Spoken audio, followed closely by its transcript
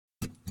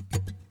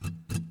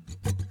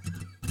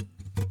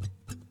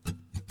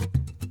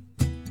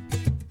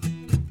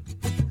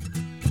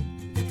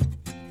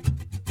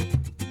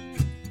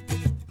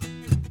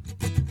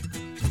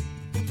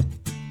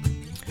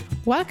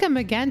Welcome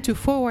again to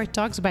Forward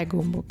Talks by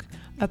Gumbuk,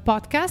 a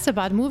podcast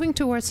about moving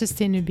towards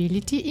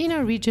sustainability in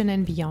our region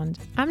and beyond.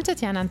 I'm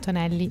Tatiana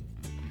Antonelli.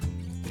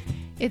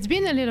 It's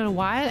been a little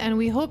while and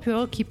we hope you're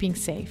all keeping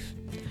safe.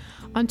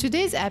 On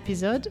today's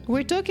episode,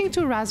 we're talking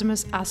to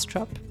Rasmus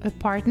Astrup, a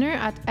partner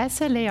at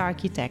SLA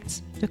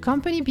Architects, the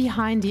company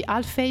behind the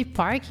Al Fay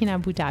Park in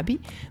Abu Dhabi,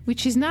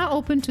 which is now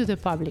open to the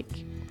public.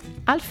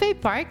 Al Fay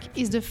Park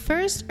is the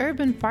first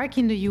urban park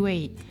in the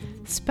UAE,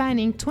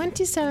 spanning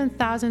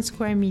 27,000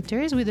 square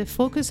meters with a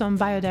focus on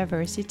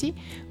biodiversity,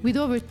 with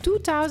over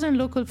 2,000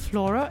 local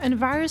flora and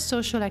various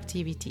social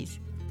activities.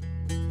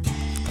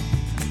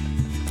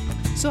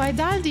 So I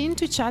dialed in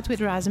to chat with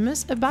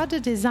Rasmus about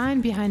the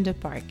design behind the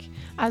park,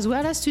 as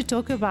well as to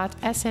talk about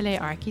SLA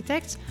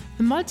Architects,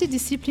 a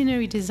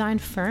multidisciplinary design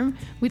firm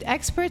with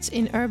experts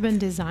in urban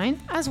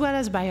design, as well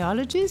as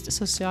biologists,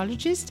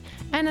 sociologists,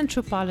 and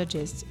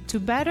anthropologists, to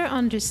better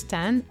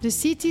understand the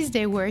cities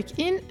they work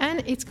in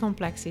and its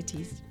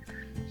complexities.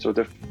 So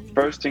the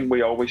first thing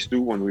we always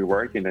do when we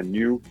work in a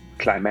new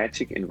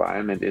climatic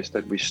environment is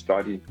that we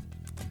study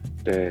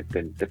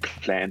the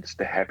plants,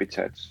 the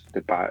habitats,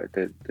 the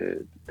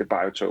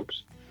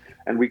biotopes.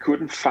 And we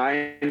couldn't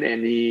find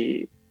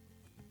any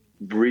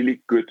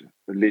really good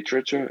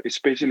literature,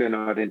 especially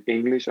not in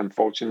English.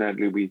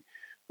 Unfortunately,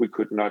 we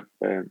could not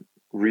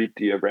read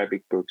the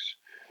Arabic books.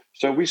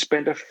 So we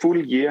spent a full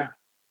year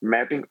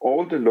mapping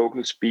all the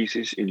local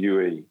species in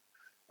UAE.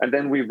 And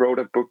then we wrote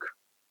a book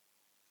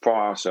for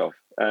ourselves.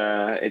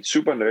 It's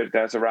super nerd.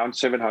 There's around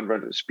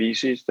 700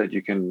 species that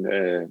you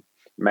can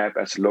map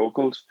as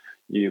locals.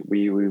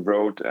 We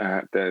wrote,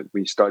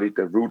 we studied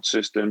the root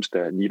systems,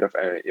 the need of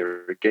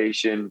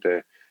irrigation,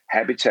 the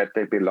habitat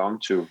they belong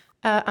to.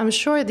 I'm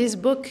sure this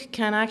book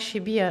can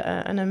actually be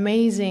an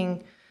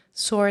amazing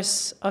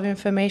source of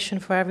information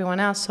for everyone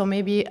else. So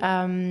maybe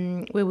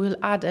we will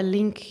add a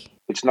link.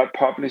 It's not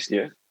published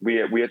yet. We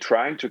are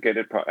trying to get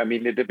it. I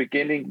mean, at the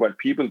beginning, what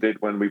people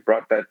did when we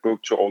brought that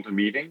book to all the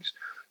meetings,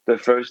 the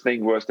first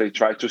thing was they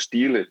tried to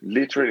steal it,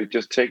 literally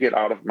just take it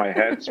out of my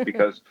hands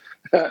because...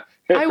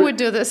 I would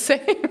do the same.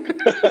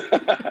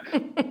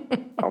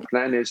 Our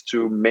plan is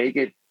to make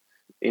it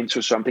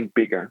into something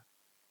bigger,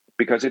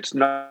 because it's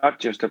not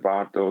just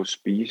about those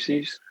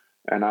species.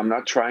 And I'm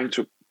not trying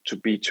to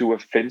be too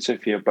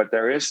offensive here, but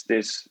there is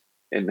this,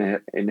 and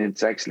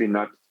it's actually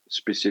not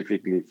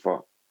specifically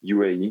for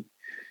UAE.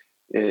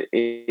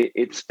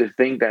 It's the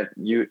thing that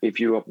if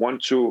you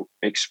want to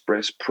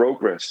express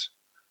progress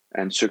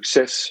and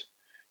success,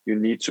 you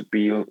need to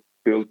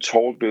build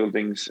tall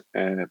buildings,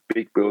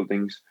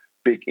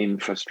 big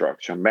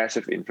infrastructure,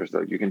 massive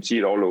infrastructure. You can see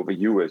it all over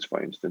US,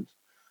 for instance.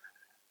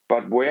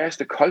 But where's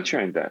the culture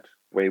in that?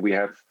 Where we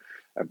have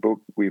a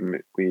book, we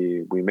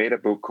made a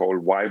book called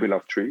Why We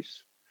Love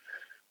Trees,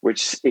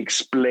 which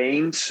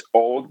explains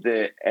all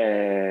the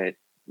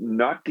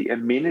not the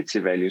amenity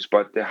values,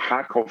 but the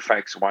hardcore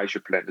facts why you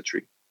should plant a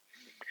tree.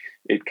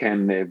 It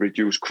can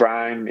reduce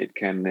crime, it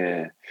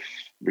can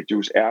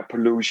reduce air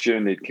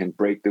pollution, it can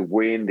break the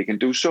wind, it can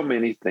do so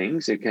many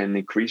things, it can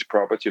increase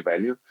property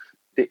value.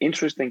 The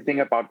interesting thing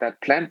about that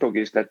plant book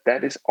is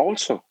that is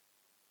also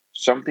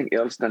something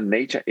else than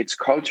nature, it's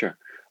culture.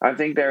 I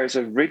think there is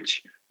a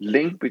rich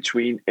link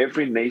between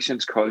every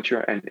nation's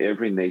culture and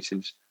every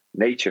nation's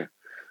nature.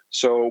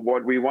 So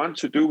what we want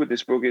to do with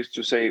this book is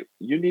to say,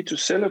 you need to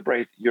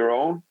celebrate your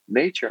own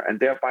nature and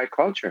thereby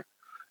culture.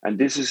 And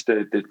this is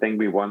the thing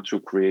we want to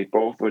create,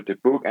 both with the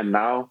book and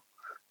now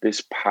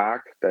this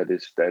park that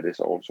is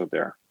also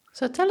there.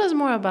 So tell us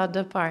more about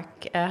the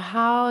park.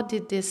 How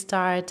did this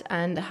start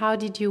and how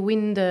did you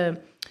win the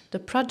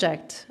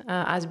project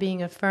as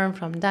being a firm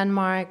from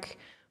Denmark?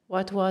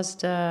 What was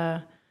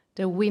the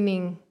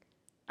winning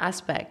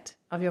aspect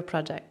of your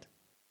project?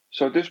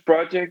 So this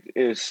project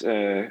is,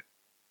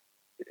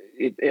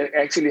 it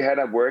actually had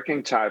a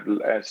working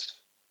title as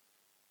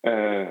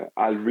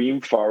Al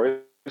Reem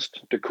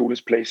Forest, the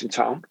coolest place in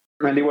town.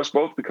 And it was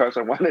both because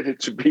I wanted it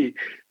to be,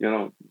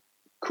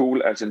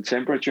 cool as in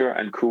temperature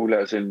and cool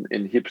as in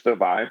hipster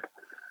vibe.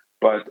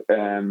 But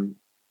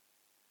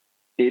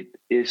it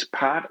is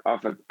part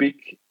of a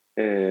big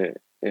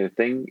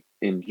thing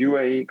in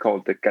UAE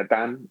called the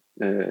Gadan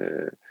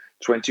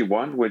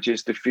 21, which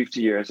is the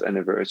 50 years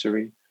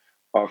anniversary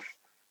of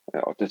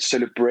the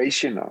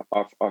celebration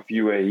of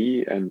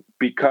UAE. And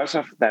because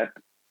of that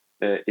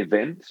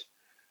event,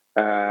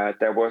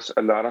 there was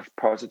a lot of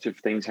positive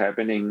things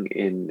happening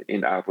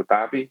in Abu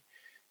Dhabi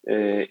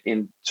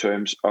in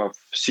terms of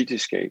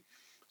cityscape.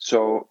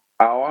 So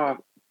our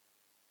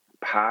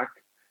park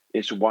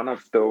is one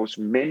of those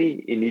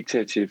many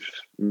initiatives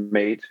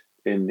made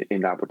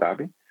in Abu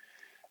Dhabi.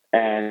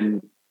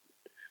 And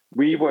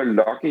we were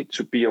lucky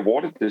to be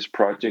awarded this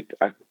project,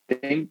 I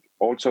think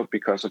also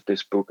because of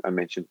this book I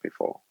mentioned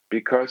before,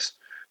 because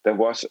there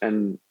was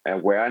an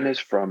awareness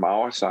from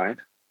our side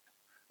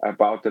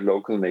about the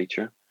local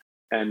nature.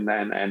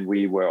 And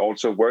we were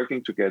also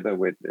working together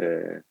with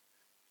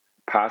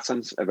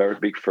Parsons, a very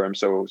big firm.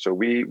 So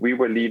we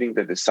were leading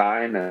the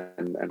design,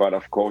 but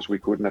of course we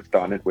couldn't have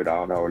done it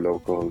without our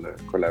local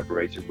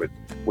collaboration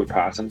with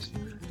Parsons.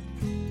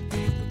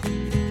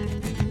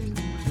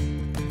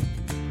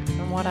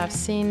 what I've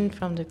seen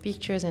from the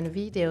pictures and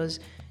videos,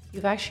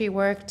 you've actually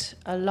worked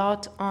a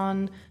lot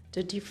on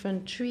the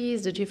different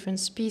trees, the different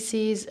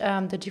species,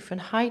 the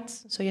different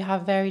heights. So you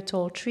have very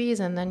tall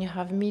trees, and then you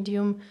have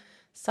medium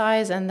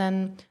size, and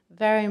then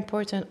very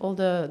important, all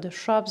the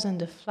shrubs and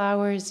the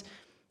flowers.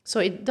 So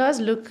it does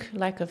look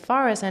like a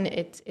forest, and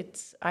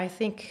it's I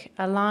think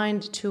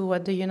aligned to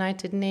what the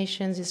United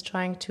Nations is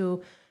trying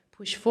to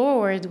push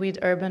forward with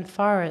urban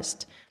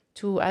forest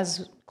to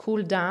as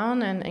cool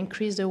down and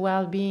increase the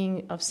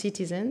well-being of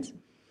citizens.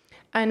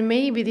 And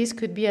maybe this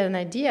could be an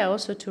idea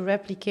also to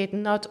replicate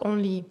not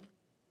only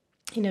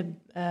in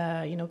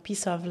a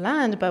piece of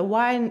land, but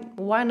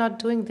why not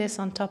doing this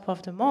on top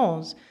of the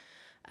malls?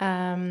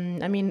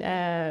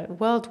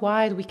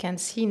 Worldwide we can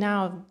see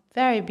now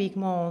very big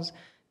malls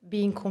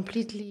being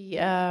completely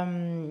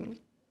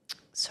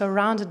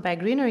surrounded by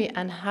greenery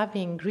and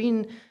having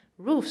green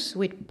roofs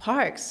with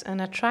parks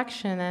and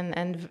attraction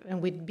and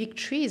with big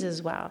trees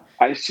as well.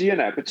 I see an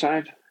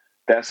appetite.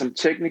 There are some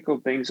technical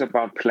things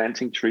about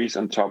planting trees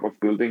on top of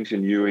buildings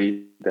in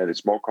UAE that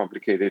is more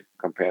complicated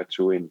compared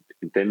to in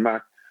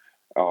Denmark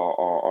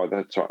or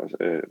other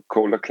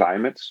colder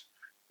climates.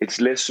 It's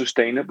less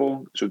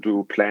sustainable to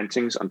do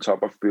plantings on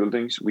top of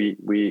buildings.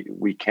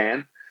 We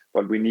can,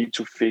 but we need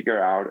to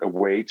figure out a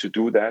way to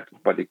do that.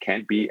 But it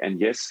can be,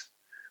 and yes,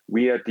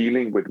 we are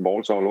dealing with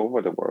malls all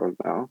over the world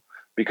now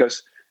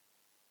because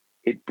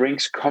it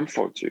brings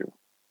comfort to you.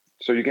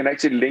 So you can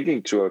actually link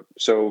it to it.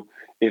 So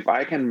if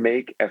I can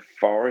make a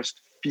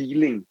forest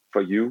feeling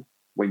for you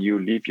when you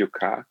leave your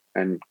car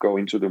and go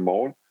into the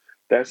mall,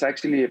 there's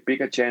actually a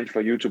bigger chance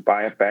for you to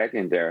buy a bag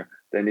in there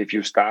than if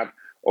you start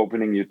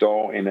opening your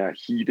door in a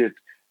heated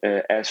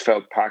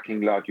asphalt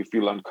parking lot. You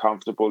feel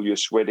uncomfortable, you're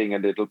sweating a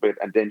little bit,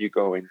 and then you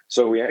go in.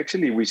 So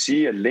we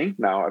see a link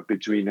now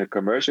between a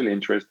commercial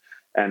interest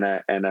and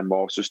a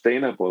more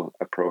sustainable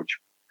approach.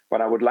 But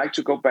I would like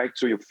to go back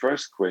to your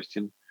first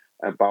question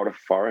about a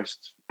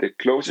forest. The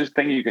closest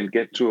thing you can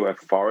get to a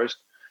forest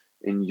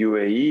in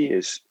UAE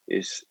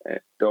is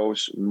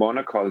those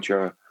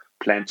monoculture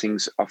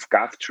plantings of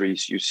gaff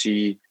trees you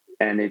see,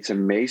 and it's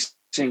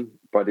amazing,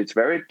 but it's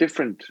very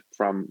different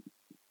from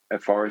a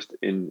forest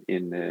in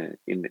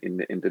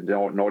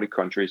the Nordic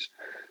countries.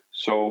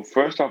 So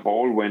first of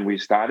all, when we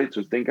started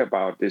to think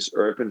about this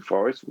urban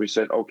forest, we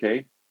said,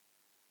 okay,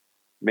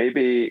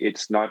 maybe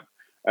it's not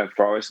a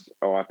forest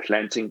or a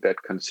planting that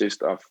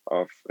consists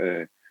of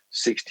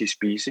 60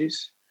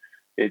 species.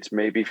 It's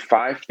maybe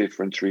 5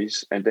 different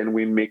trees, and then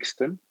we mix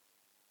them.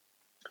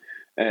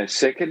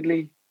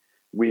 Secondly,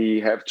 we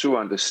have to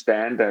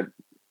understand that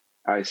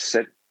I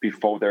said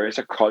before, there is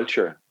a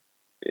culture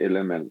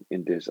element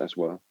in this as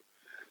well.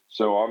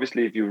 So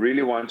obviously, if you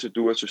really want to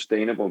do a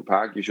sustainable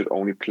park, you should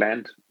only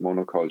plant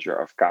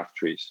monoculture of gaff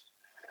trees.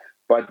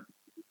 But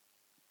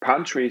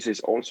palm trees is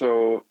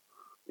also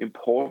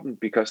important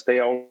because they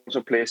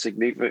also play a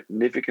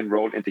significant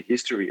role in the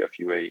history of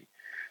UAE.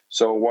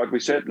 So what we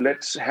said,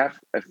 let's have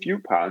a few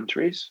palm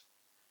trees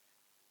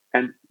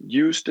and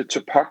use the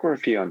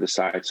topography on the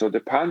side. So the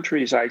palm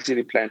trees are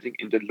actually planting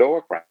in the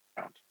lower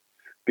ground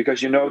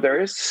because, there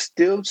is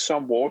still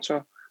some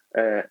water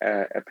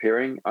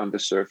appearing on the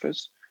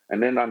surface.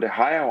 And then on the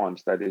higher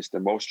ones, that is the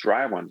most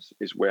dry ones,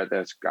 is where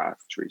there's gaff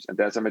trees. And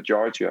there's a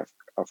majority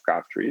of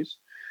gaff trees.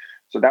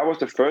 So that was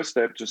the first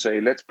step to say,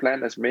 let's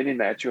plant as many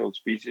natural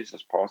species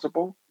as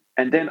possible.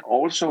 And then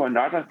also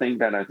another thing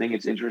that I think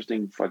is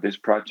interesting for this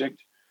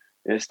project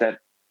is that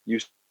you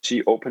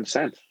see open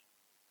sand.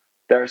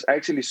 There's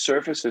actually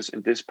surfaces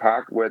in this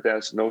park where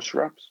there's no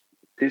shrubs.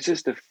 This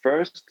is the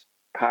first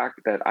park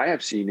that I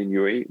have seen in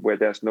UAE where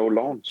there's no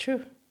lawns.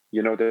 True.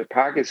 The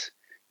park is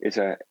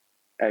a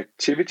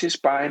activity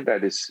spine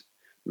that is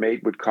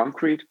made with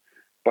concrete,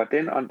 but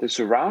then on the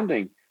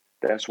surrounding,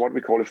 there's what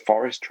we call a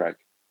forest track,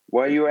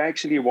 where you're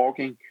actually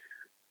walking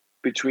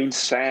between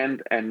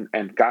sand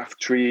and gaff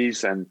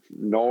trees and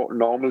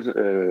normal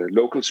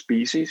local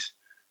species,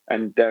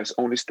 and there's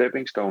only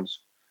stepping stones.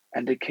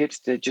 And the kids,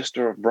 they just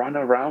run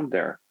around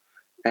there.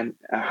 And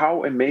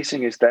how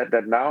amazing is that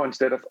now,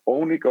 instead of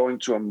only going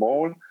to a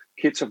mall,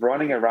 kids are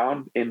running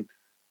around in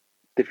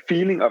the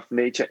feeling of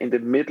nature in the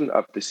middle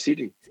of the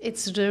city.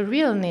 It's the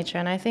real nature.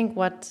 And I think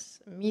what's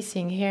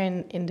missing here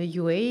in the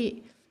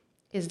UAE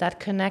is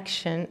that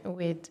connection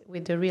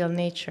with the real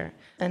nature.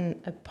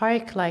 And a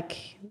park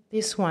like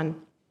this one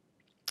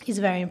is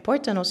very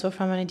important also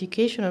from an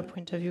educational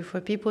point of view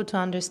for people to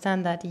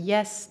understand that,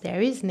 yes,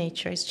 there is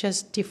nature. It's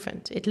just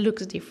different. It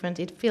looks different.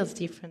 It feels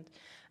different.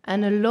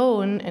 And a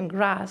lawn and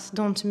grass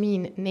don't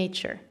mean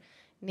nature.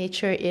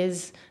 Nature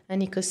is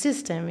an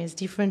ecosystem, is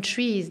different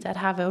trees that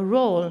have a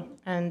role.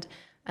 And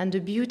the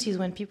beauty is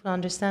when people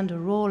understand the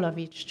role of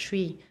each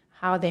tree,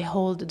 how they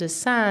hold the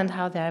sand,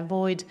 how they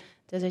avoid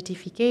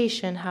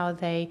desertification, how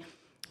they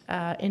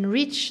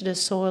enrich the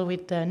soil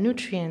with the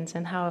nutrients,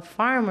 and how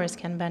farmers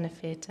can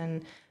benefit,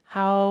 and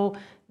how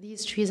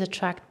these trees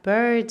attract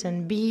birds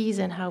and bees,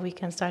 and how we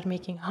can start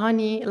making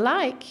honey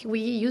like we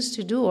used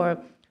to do, or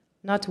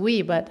not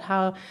we, but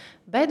how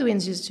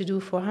Bedouins used to do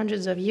for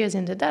hundreds of years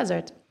in the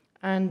desert.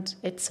 and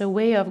it's a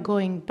way of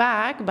going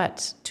back,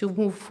 but to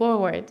move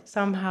forward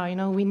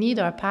somehow. We need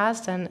our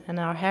past and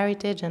our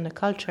heritage and the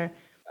culture.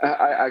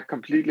 I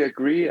completely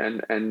agree.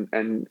 And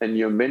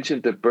you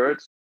mentioned the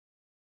birds.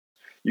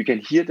 You can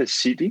hear the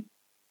city,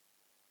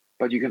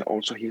 but you can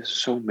also hear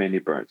so many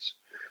birds.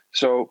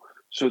 So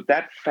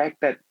that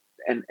fact that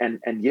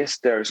and yes,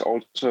 there is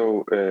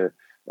also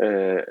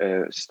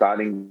we're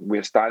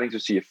starting to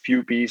see a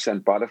few bees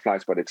and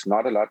butterflies, but it's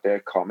not a lot. They're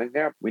coming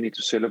there. We need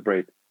to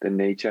celebrate the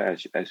nature,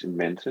 as you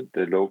mentioned,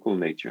 the local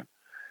nature,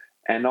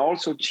 and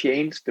also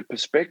change the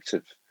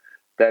perspective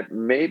that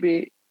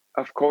maybe,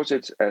 of course,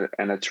 it's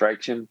an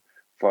attraction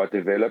for a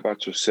developer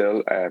to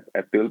sell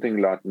a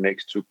building lot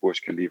next to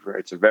Burj Khalifa.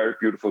 It's a very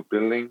beautiful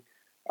building.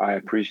 I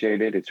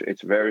appreciate it.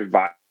 It's very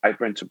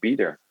vibrant to be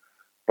there.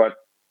 But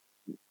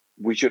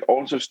we should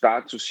also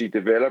start to see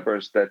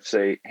developers that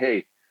say,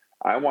 hey,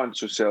 I want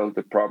to sell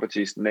the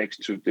properties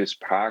next to this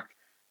park,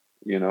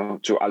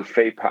 to Al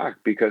Fay Park,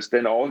 because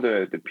then all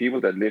the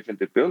people that live in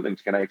the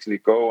buildings can actually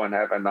go and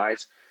have a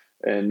nice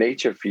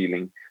nature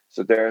feeling.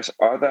 So there's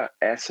other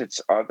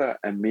assets, other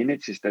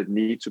amenities that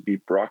need to be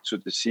brought to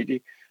the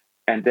city,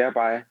 and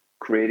thereby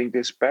creating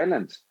this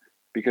balance,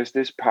 because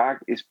this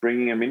park is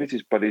bringing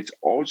amenities, but it's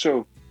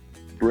also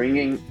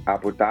bringing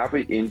Abu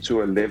Dhabi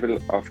into a level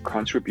of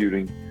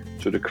contributing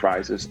to the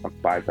crisis of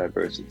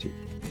biodiversity.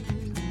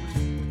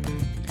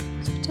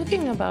 So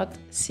talking about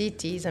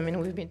cities,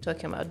 we've been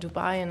talking about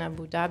Dubai and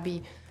Abu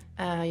Dhabi,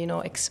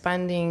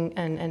 expanding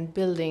and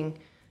building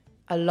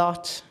a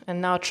lot, and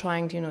now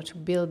trying, to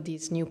build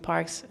these new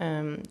parks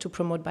to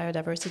promote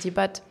biodiversity.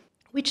 But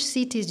which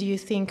cities do you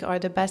think are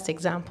the best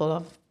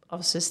example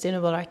of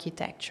sustainable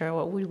architecture?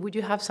 Or would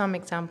you have some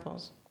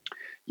examples?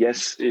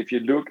 Yes, if you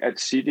look at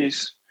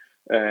cities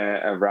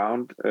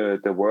around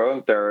the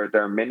world, there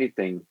are many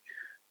things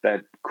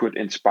that could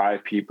inspire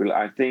people.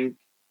 I think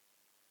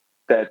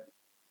that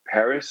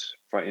Paris,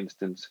 for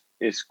instance,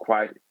 is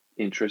quite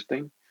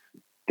interesting.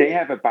 They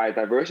have a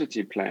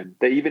biodiversity plan.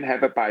 They even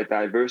have a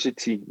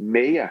biodiversity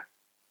mayor,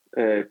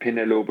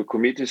 Penelope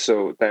Committee.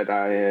 So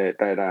I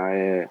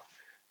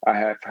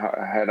have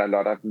had a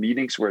lot of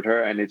meetings with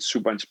her, and it's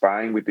super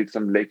inspiring. We did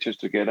some lectures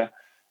together,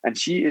 and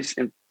she's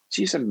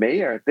a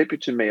mayor,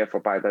 deputy mayor for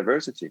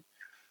biodiversity.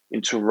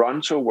 In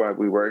Toronto, where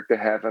we work, they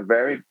have a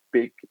very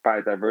big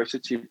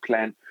biodiversity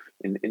plan.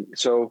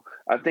 So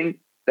I think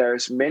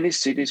there's many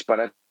cities, but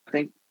I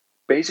think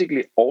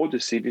basically all the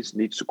cities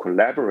need to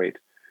collaborate.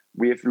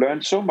 We have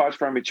learned so much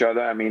from each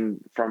other.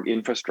 From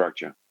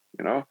infrastructure,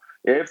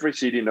 every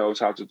city knows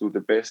how to do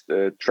the best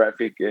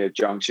traffic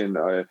junction,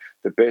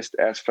 the best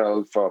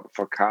asphalt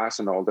for cars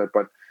and all that.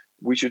 But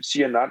we should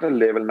see another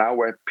level now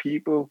where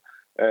people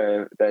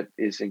that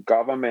is in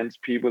government,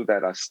 people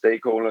that are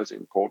stakeholders,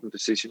 important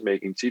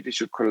decision-making cities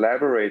should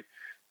collaborate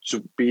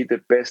to be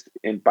the best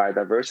in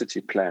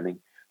biodiversity planning,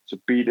 to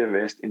be the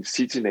best in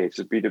CityNet,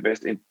 to be the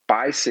best in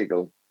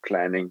bicycle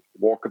planning,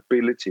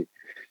 walkability.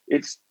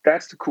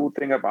 That's the cool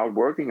thing about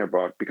working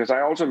abroad, because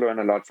I also learn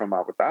a lot from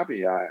Abu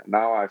Dhabi.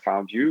 Now I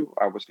found you.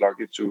 I was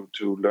lucky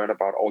to learn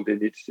about all the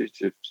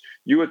initiatives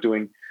you are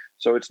doing.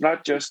 So it's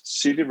not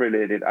just city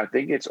related. I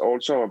think it's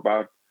also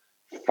about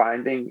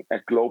finding a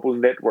global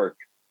network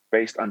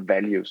based on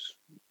values.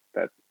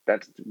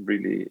 That's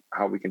really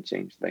how we can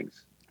change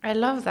things. I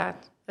love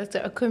that. That's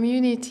a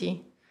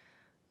community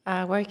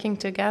working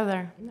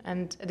together.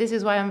 And this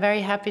is why I'm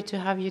very happy to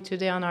have you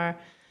today on our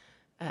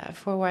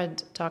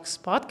Forward Talks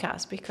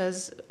podcast,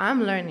 because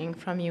I'm learning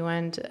from you,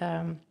 and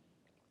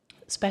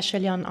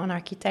especially on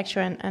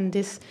architecture and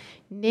this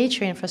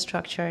nature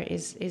infrastructure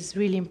is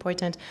really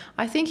important.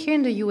 I think here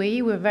in the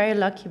UAE, we're very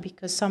lucky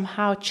because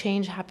somehow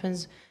change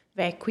happens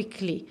very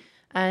quickly.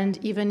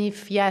 And even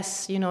if,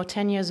 yes,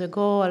 10 years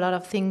ago, a lot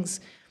of things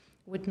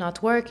would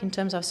not work in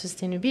terms of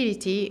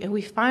sustainability,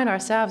 we find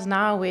ourselves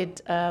now we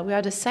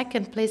are the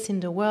second place in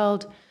the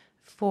world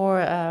for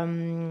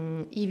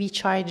EV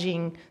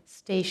charging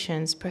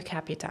stations per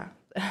capita.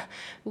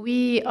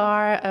 We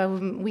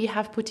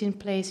have put in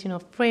place,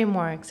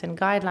 frameworks and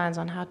guidelines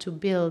on how to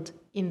build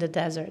in the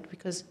desert,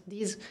 because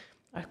these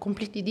are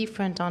completely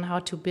different on how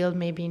to build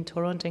maybe in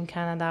Toronto, in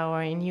Canada,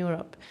 or in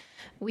Europe.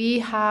 We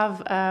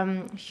have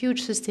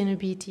huge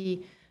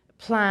sustainability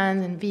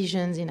plans and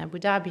visions in Abu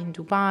Dhabi, in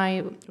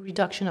Dubai,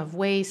 reduction of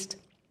waste.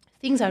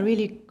 Things are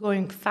really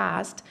going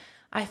fast.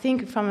 I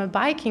think from a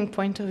biking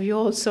point of view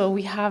also,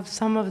 we have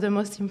some of the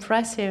most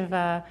impressive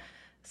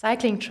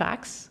cycling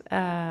tracks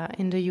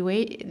in the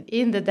UAE,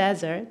 in the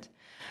desert.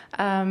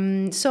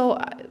 So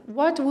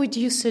what would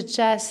you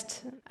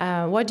suggest?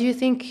 What do you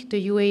think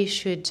the UAE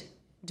should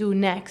do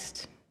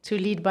next to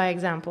lead by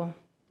example?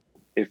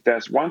 If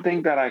there's one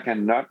thing that I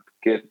cannot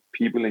get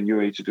people in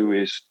UAE to do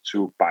is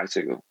to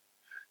bicycle.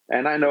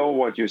 And I know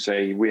what you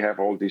say, we have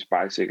all these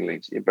bicycle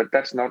lanes, but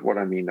that's not what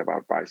I mean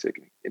about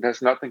bicycling. It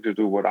has nothing to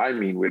do what I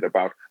mean with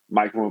about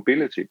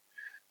micromobility.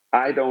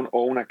 I don't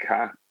own a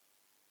car.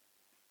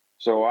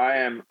 So I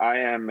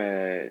am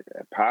a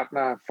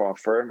partner for a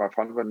firm of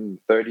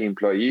 130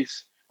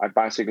 employees. I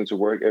bicycle to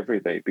work every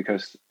day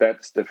because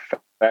that's the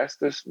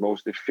fastest,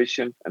 most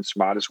efficient, and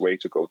smartest way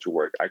to go to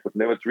work. I could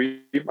never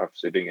dream of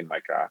sitting in my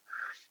car.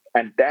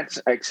 And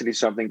that's actually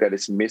something that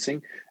is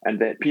missing. And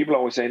that people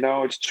always say,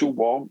 no, it's too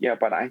warm. Yeah,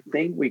 but I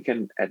think we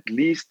can at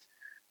least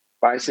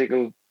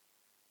bicycle.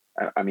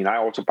 I mean, I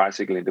also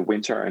bicycle in the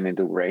winter and in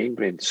the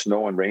rain, in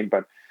snow and rain,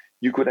 but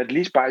you could at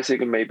least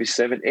bicycle maybe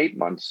 7, 8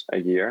 months a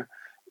year.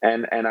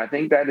 And I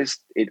think that is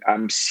it.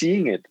 I'm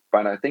seeing it,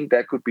 but I think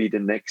that could be the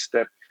next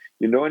step.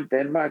 In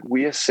Denmark,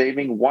 we are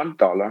saving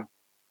 $1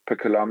 per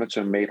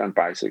kilometer made on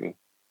bicycle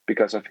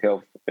because of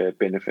health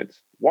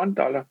benefits.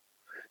 $1.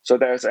 So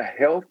there's a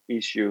health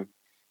issue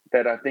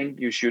that I think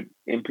you should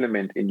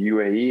implement in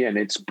UAE, and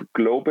it's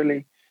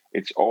globally.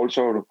 It's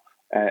also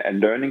a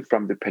learning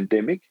from the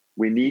pandemic.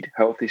 We need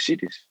healthy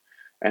cities,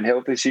 and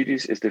healthy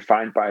cities is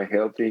defined by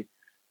healthy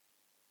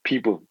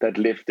people that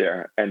live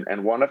there.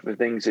 And one of the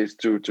things is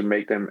to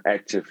make them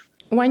active.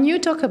 When you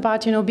talk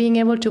about, being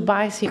able to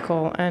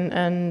bicycle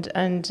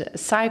and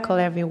cycle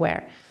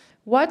everywhere,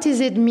 what is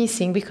it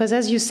missing? Because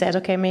as you said,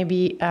 okay,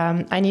 maybe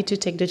I need to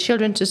take the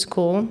children to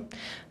school.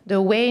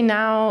 The way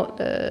now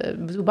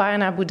Dubai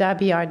and Abu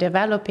Dhabi are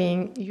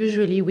developing,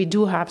 usually we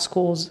do have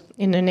schools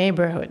in the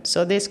neighborhood.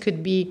 So this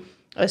could be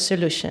a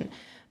solution.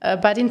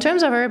 But in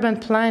terms of urban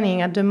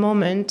planning at the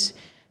moment,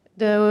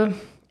 the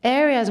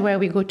areas where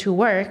we go to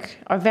work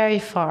are very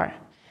far.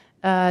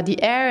 The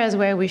areas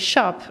where we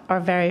shop are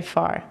very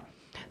far.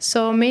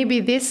 So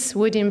maybe this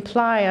would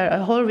imply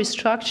a whole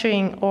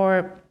restructuring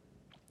or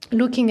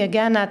looking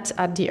again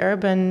at the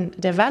urban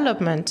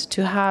development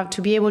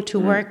to be able to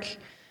work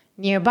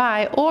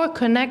nearby or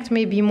connect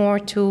maybe more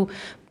to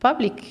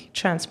public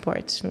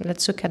transport.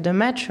 Let's look at the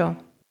metro.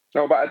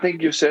 No, but I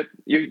think you said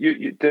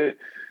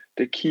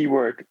the key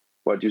word.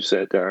 What you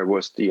said there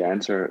was the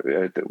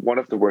answer. One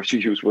of the words you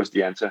used was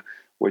the answer,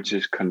 which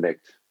is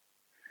connect.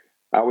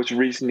 I was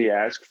recently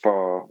asked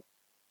for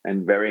a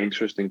very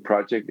interesting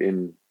project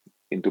in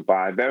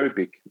Dubai, very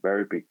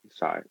big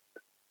site,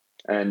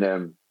 and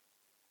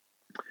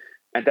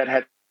that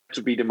had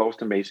to be the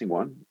most amazing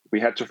one. We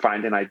had to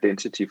find an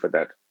identity for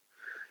that,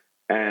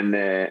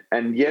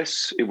 and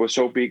yes, it was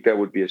so big. There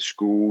would be a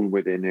school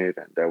within it,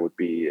 and there would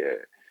be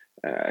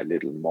a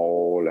little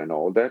mall and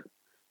all that,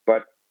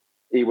 but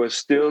it was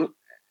still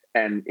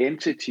an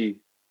entity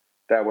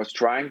that was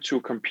trying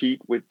to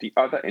compete with the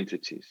other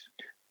entities.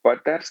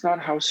 But that's not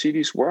how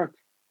cities work.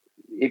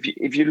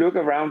 If you look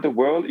around the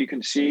world, you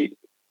can see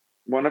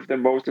one of the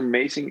most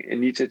amazing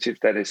initiatives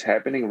that is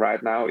happening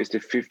right now is the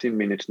 15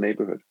 minutes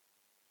neighborhood.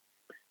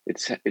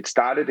 It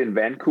started in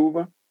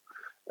Vancouver,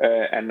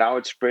 and now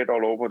it's spread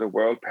all over the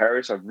world.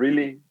 Paris are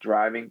really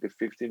driving the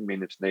 15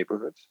 minutes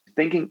neighborhoods,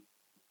 thinking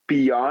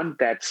beyond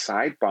that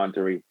side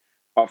boundary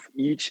of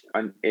each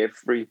and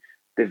every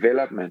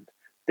development,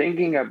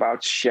 thinking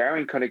about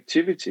sharing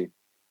connectivity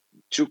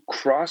to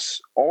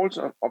cross all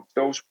of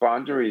those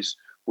boundaries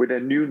with a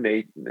new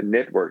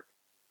network.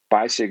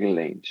 Bicycle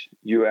lanes,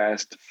 you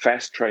asked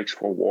fast tracks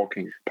for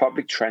walking,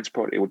 public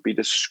transport, it would be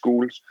the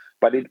schools,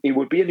 but it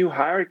would be a new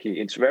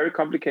hierarchy. It's very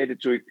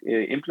complicated to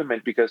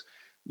implement because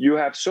you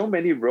have so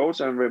many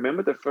roads. I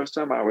remember the first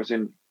time I was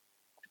in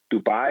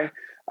Dubai,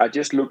 I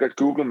just looked at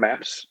Google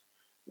Maps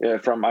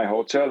from my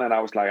hotel and I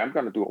was like, I'm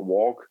going to do a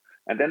walk.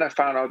 And then I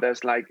found out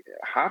there's like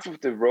half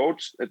of the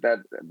roads that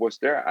was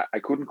there, I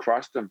couldn't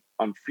cross them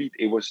on feet.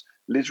 It was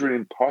literally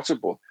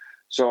impossible.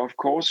 So, of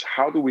course,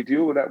 how do we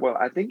deal with that? Well,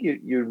 I think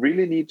you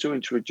really need to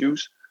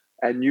introduce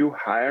a new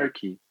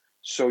hierarchy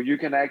so you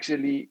can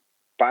actually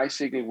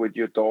bicycle with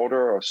your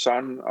daughter or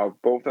son or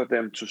both of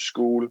them to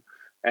school.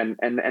 And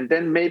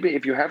then maybe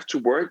if you have to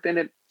work, then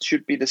it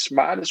should be the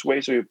smartest way.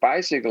 So your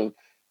bicycle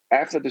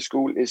after the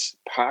school is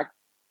parked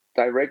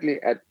directly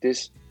at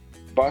this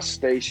bus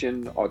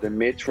station or the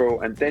metro,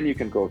 and then you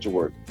can go to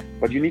work.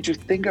 But you need to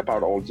think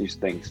about all these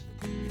things.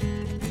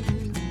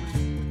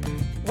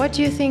 What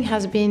do you think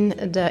has been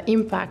the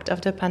impact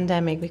of the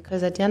pandemic?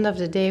 Because at the end of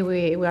the day,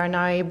 we are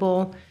now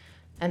able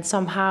and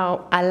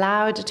somehow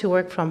allowed to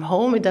work from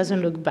home. It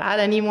doesn't look bad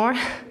anymore.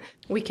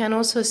 We can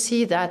also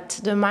see that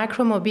the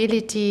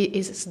micro-mobility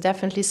is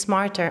definitely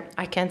smarter.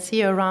 I can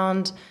see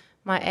around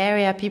my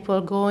area people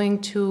going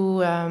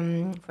to,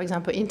 for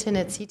example,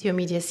 Internet City or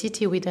Media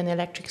City with an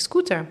electric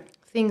scooter,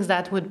 things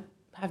that would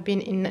have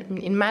been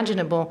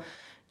unimaginable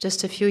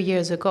just a few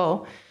years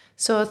ago.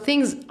 So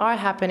things are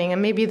happening,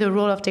 and maybe the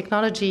role of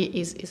technology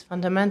is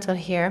fundamental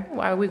here.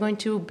 Are we going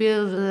to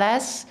build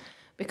less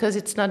because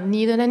it's not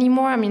needed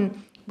anymore? I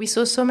mean, we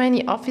saw so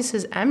many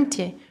offices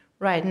empty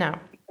right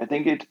now. I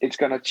think it's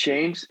going to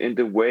change in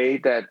the way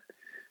that,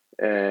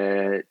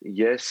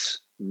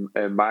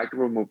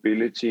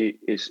 micro-mobility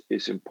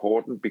is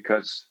important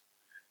because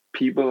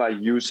people are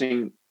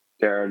using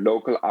their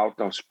local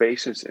outdoor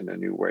spaces in a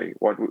new way.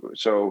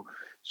 So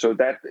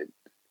that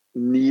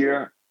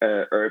near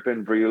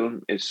urban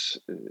realm is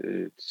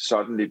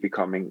suddenly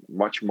becoming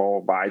much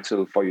more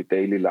vital for your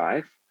daily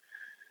life.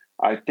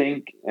 I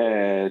think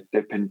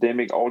the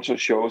pandemic also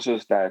shows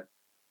us that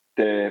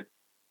the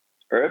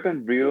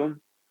urban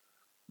realm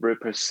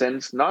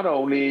represents not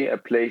only a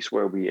place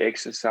where we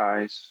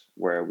exercise,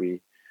 where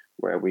we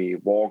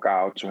walk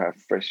out to have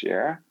fresh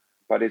air,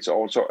 but it's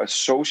also a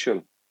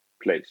social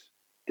place.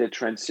 The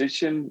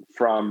transition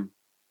from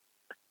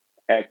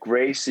a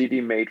gray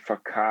city made for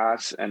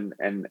cars and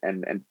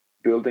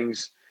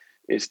buildings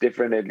is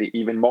definitely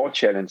even more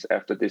challenged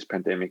after this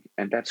pandemic,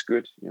 and that's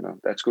good.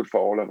 That's good for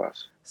all of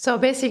us. So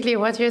basically,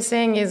 what you're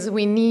saying is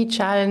we need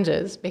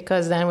challenges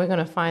because then we're going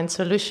to find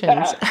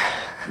solutions.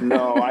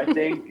 No, I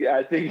think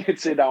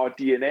it's in our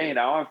DNA in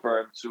our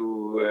firm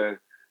to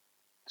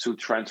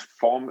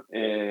transform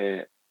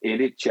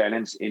any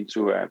challenge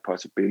into a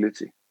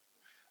possibility,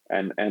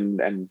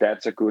 and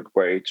that's a good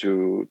way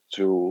to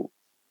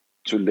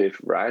live,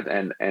 right?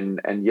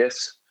 And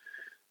yes,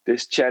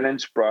 this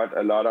challenge brought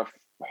a lot of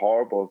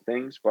horrible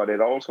things, but it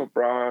also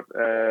brought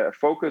a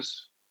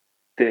focus.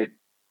 The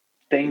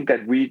thing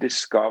that we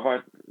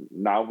discovered,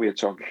 now we're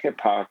talking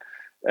about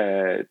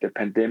the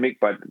pandemic,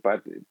 but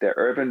the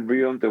urban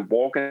realm, the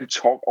walk and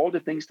talk, all the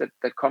things that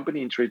the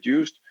company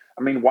introduced.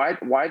 I mean, why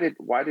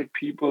did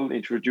people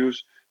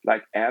introduce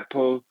like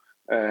Apple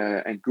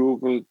and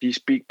Google these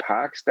big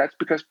parks? That's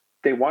because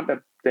they want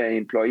their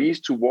employees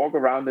to walk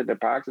around in the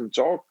parks and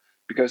talk,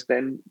 because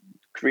then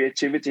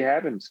creativity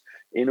happens,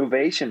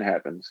 innovation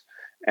happens.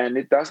 And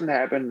it doesn't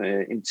happen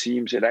in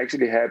teams. It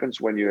actually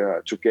happens when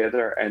you're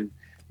together. And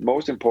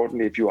most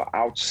importantly, if you are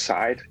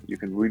outside, you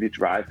can really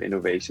drive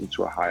innovation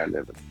to a higher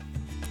level.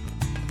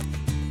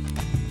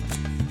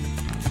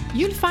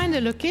 You'll find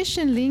a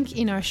location link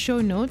in our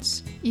show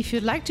notes if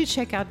you'd like to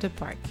check out the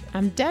park.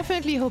 I'm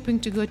definitely hoping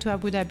to go to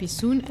Abu Dhabi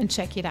soon and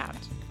check it out.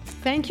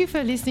 Thank you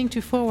for listening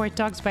to Forward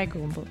Talks by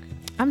Groombook.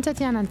 I'm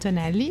Tatiana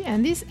Antonelli,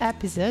 and this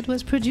episode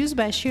was produced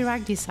by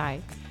Chirag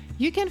Desai.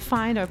 You can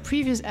find our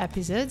previous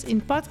episodes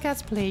in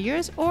podcast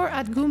players or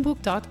at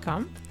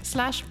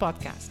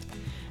goombook.com/podcast.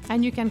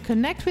 And you can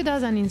connect with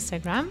us on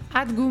Instagram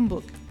at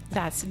Goombook.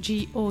 That's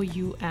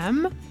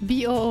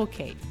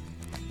GOUMBOOK.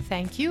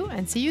 Thank you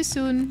and see you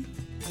soon.